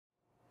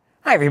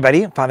Hi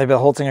everybody, Father Bill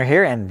Holtzinger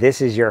here, and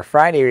this is your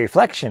Friday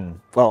reflection.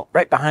 Well,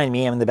 right behind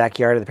me in the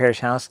backyard of the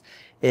parish house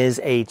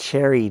is a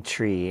cherry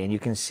tree, and you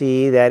can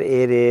see that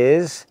it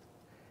is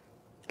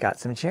got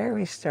some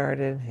cherries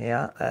started.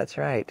 Yeah, that's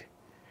right.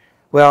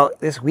 Well,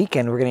 this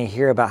weekend we're going to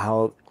hear about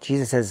how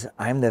Jesus says,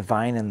 I'm the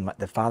vine and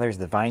the Father's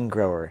the vine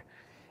grower,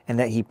 and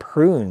that he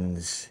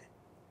prunes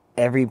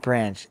every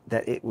branch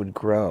that it would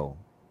grow,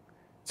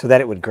 so that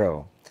it would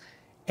grow.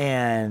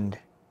 And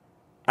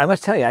I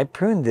must tell you, I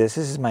pruned this.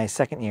 This is my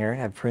second year.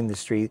 I've pruned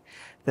this tree.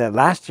 The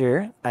last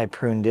year I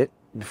pruned it,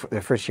 the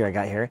first year I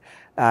got here,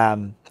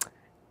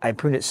 I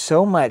pruned it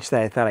so much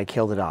that I thought I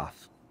killed it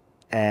off.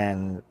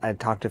 And I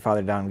talked to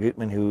Father Don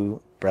Gutman,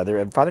 brother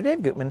of Father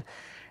Dave Gutman.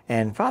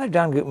 And Father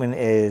Don Gutman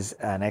is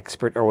an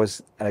expert, or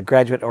was a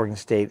graduate at Oregon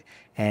State,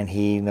 and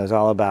he knows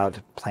all about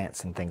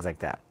plants and things like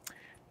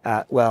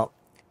that. Well,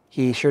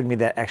 he assured me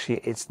that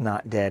actually it's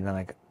not dead. And I'm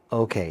like,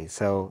 okay,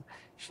 so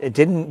it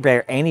didn't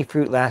bear any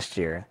fruit last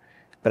year.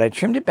 But I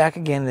trimmed it back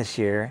again this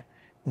year,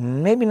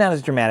 maybe not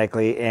as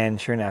dramatically, and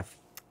sure enough,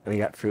 we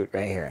got fruit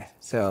right here.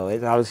 So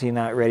it's obviously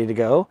not ready to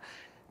go.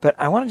 But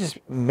I want to just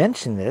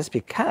mention this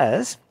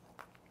because,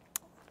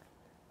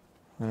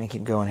 let me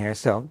keep going here.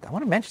 So I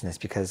want to mention this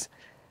because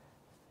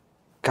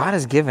God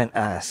has given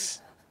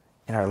us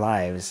in our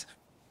lives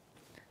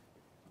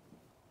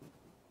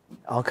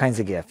all kinds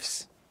of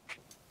gifts.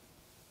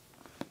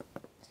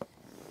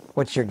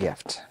 What's your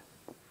gift?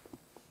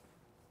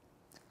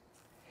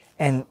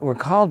 And we're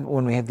called,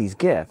 when we have these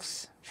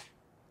gifts,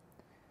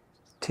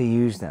 to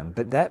use them.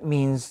 But that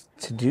means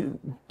to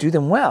do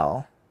them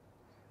well.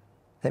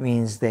 That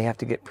means they have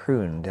to get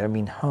pruned,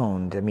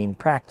 honed,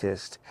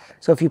 practiced.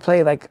 So if you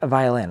play like a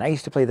violin, I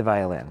used to play the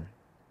violin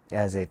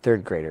as a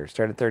third grader.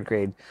 Started third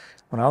grade,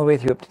 went all the way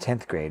through up to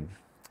 10th grade.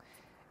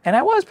 And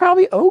I was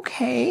probably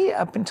okay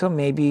up until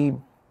maybe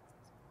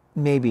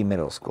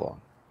middle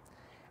school.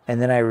 And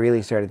then I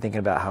really started thinking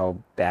about how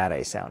bad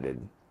I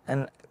sounded.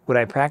 And would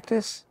I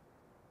practice?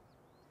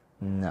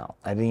 No,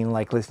 I didn't even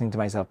like listening to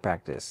myself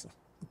practice,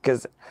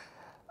 because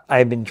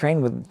I've been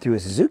trained through a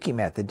Suzuki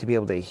method to be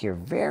able to hear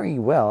very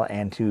well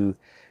and to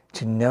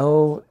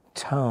know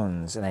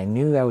tones, and I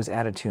knew I was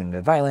out of tune.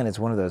 The violin is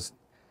one of those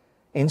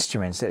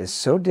instruments that is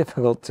so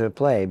difficult to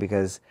play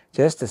because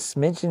just a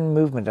smidgen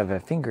movement of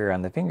a finger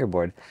on the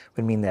fingerboard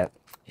would mean that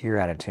you're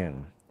out of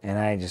tune, and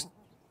I just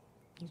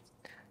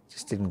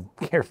didn't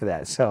care for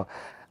that. So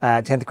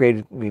 10th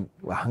grade, we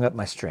hung up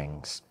my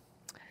strings.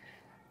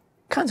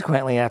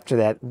 Consequently, after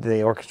that,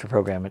 the orchestra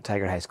program at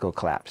Tigard High School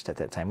collapsed at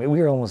that time. We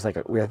were almost like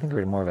I think we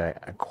were more of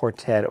a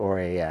quartet or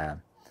a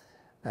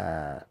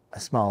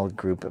small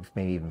group of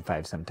maybe even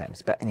 5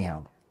 sometimes. But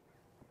anyhow,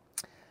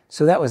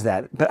 so that was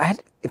that.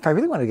 But if I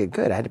really wanted to get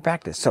good, I had to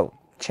practice. So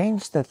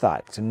change the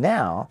thought. So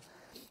now,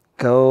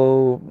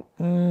 go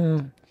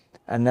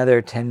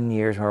another 10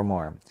 years or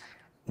more.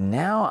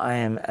 Now I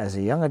am, as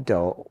a young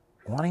adult,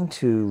 wanting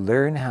to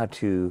learn how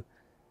to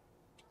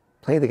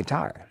play the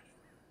guitar.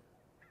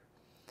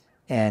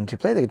 And to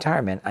play the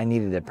guitar meant I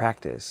needed to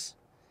practice.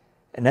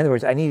 In other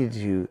words, I needed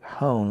to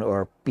hone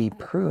or be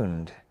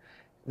pruned.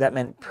 That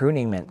meant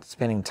pruning meant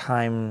spending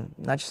time,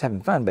 not just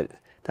having fun, but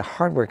the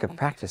hard work of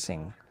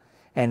practicing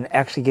and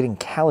actually getting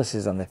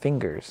calluses on the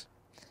fingers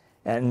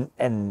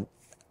and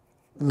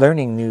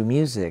learning new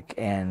music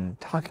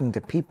and talking to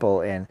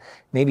people. And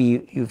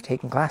maybe you've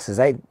taken classes.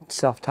 I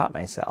self-taught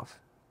myself.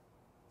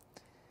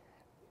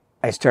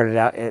 I started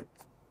out at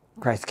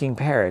Christ King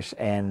Parish,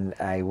 and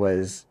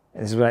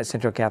this is when at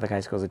Central Catholic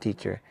High School as a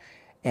teacher,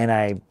 and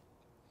I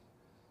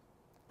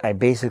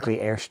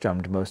basically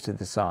air-strummed most of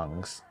the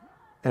songs.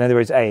 In other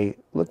words, I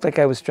looked like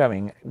I was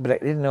strumming, but I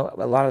didn't know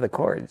a lot of the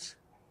chords.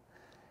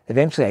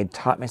 Eventually, I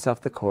taught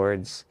myself the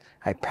chords.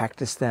 I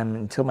practiced them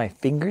until my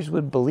fingers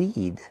would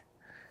bleed,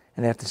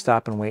 and I'd have to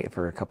stop and wait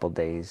for a couple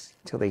days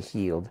until they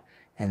healed,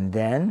 and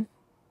then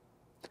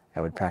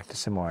I would practice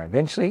some more.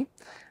 Eventually,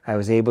 I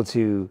was able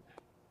to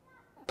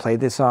play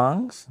the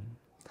songs.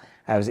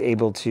 I was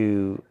able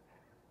to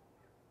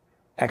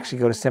actually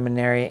go to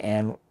seminary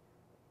and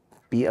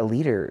be a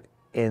leader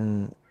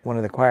in one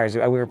of the choirs.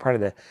 We were part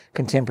of the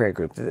contemporary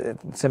group. The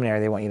seminary,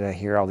 they want you to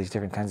hear all these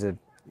different kinds of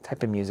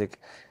type of music,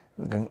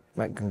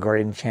 like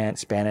Gregorian chant,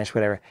 Spanish,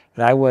 whatever.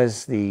 But I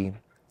was the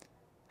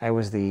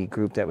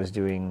group that was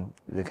doing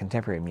the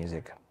contemporary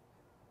music.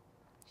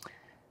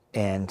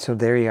 And so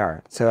there you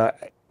are. So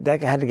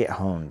that had to get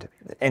honed.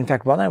 In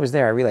fact, while I was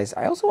there, I realized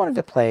I also wanted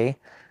to play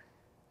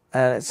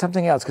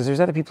something else, because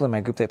there's other people in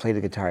my group that play the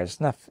guitars.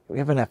 We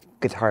have enough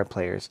guitar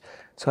players.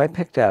 So I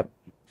picked up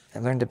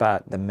and learned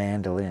about the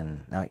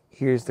mandolin. Now,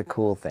 here's the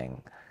cool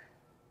thing.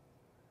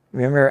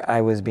 Remember,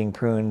 I was being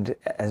pruned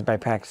by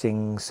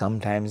practicing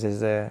sometimes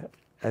as a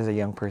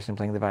young person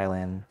playing the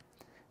violin,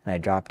 and I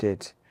dropped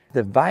it.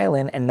 The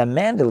violin and the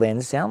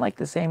mandolin sound like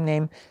the same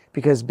name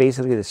because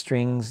basically the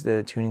strings,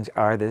 the tunings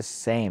are the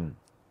same.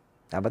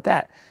 How about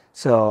that?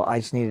 So I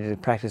just needed to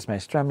practice my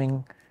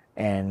strumming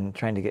and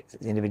trying to get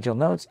individual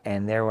notes,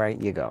 and there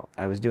you go.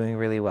 I was doing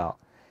really well.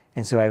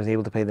 And so I was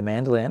able to play the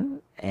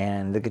mandolin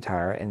and the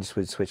guitar and just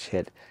would switch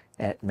hit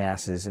at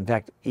masses. In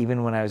fact,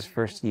 even when I was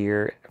first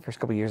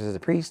couple years as a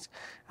priest,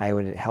 I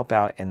would help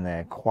out in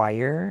the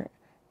choir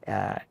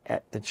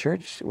at the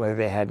church, whether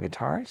they had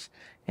guitars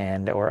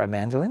or a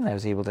mandolin. I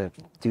was able to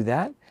do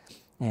that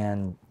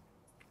and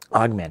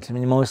augment. I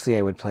mean, mostly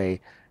I would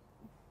play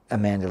a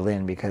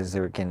mandolin because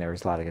there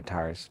was a lot of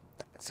guitars.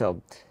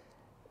 So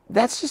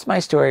that's just my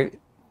story,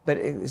 but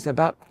it's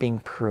about being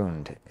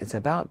pruned. It's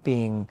about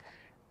doing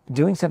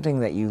something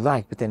that you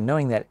like, but then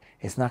knowing that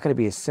it's not going to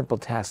be a simple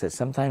task, that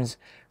sometimes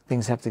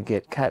things have to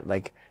get cut,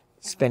 like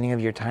spending of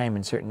your time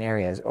in certain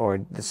areas, or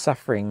the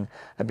suffering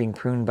of being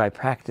pruned by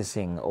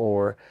practicing,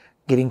 or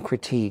getting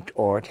critiqued,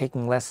 or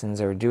taking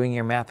lessons, or doing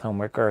your math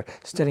homework, or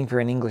studying for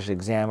an English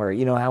exam, or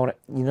you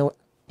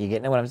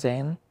getting what I'm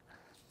saying?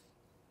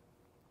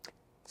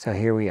 So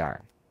here we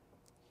are.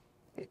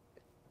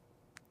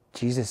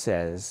 Jesus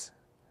says,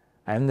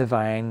 I'm the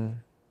vine,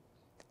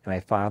 and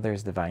my Father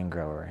is the vine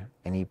grower.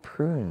 And he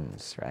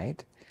prunes,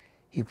 right?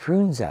 He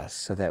prunes us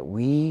so that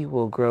we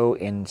will grow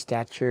in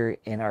stature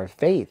in our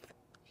faith.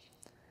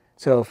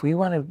 So if we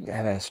want to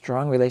have a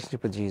strong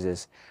relationship with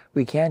Jesus,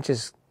 we can't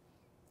just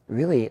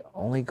really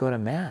only go to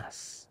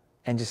Mass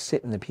and just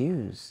sit in the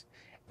pews.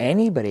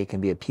 Anybody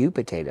can be a pew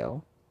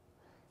potato.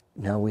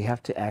 No, we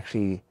have to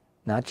actually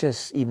not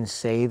just even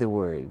say the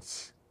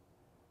words,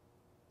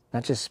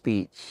 not just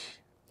speech.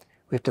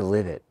 We have to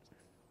live it.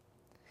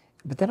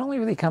 But that only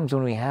really comes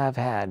when we have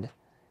had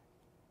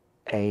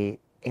an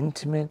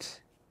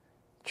intimate,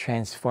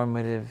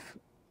 transformative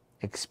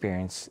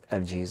experience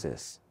of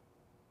Jesus.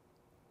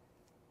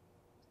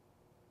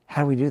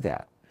 How do we do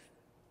that?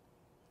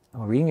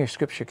 Well, reading your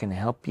scripture can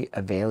help you,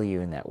 avail you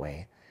in that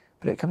way.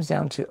 But it comes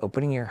down to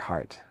opening your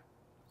heart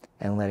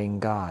and letting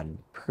God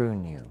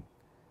prune you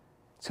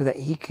so that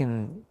he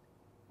can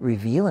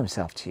reveal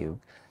himself to you.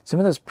 Some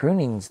of those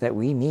prunings that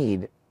we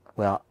need,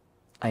 well,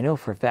 I know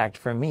for a fact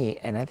for me,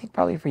 and I think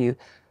probably for you,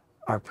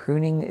 our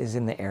pruning is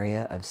in the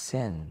area of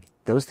sin.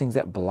 Those things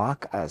that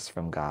block us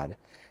from God.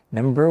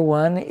 Number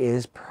one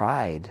is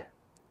pride.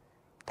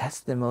 That's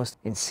the most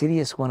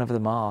insidious one of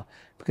them all.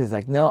 Because it's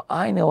like, no,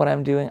 I know what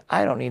I'm doing.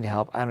 I don't need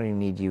help. I don't even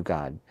need you,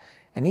 God.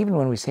 And even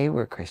when we say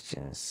we're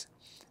Christians,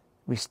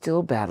 we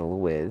still battle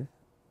with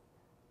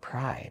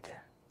pride.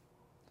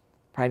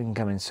 Pride can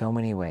come in so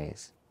many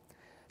ways.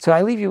 So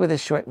I leave you with a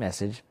short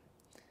message.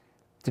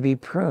 To be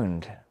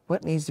pruned.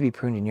 What needs to be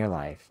pruned in your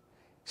life?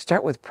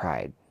 Start with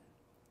pride.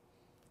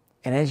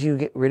 And as you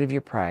get rid of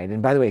your pride,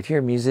 and by the way, if you're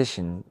a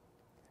musician,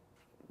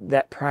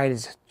 that pride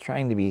is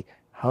trying to be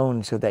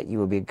honed so that you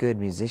will be a good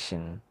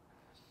musician.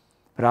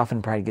 But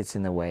often pride gets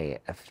in the way,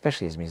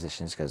 especially as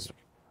musicians, because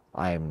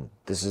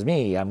this is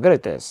me, I'm good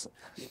at this.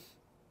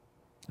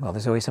 Well,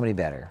 there's always somebody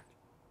better.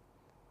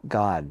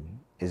 God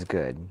is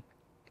good.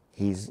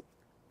 He's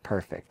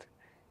perfect.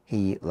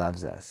 He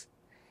loves us.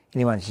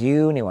 And he wants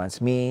you and he wants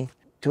me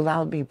to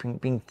allow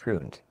being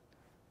pruned,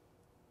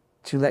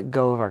 to let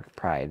go of our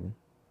pride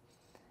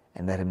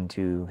and let him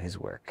do his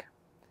work.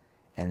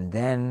 And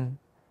then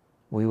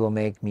we will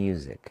make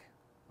music,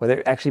 whether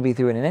it actually be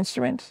through an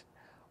instrument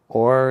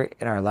or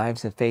in our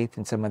lives of faith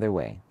in some other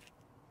way.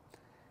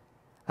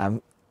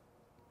 I'm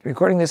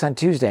recording this on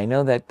Tuesday. I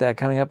know that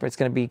coming up it's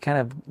going to be kind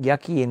of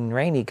yucky and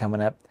rainy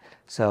coming up,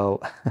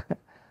 so I'm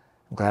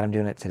glad I'm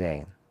doing it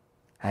today.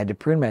 I had to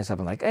prune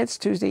myself. I'm like, it's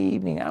Tuesday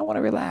evening. I want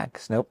to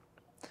relax. Nope.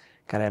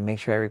 Got to make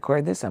sure I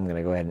record this. I'm going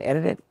to go ahead and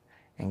edit it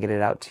and get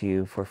it out to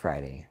you for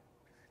Friday.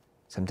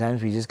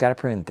 Sometimes we just got to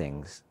prune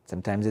things.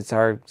 Sometimes it's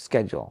our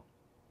schedule.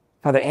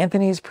 Father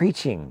Anthony is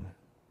preaching,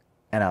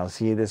 and I'll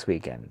see you this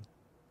weekend.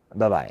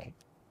 Bye-bye.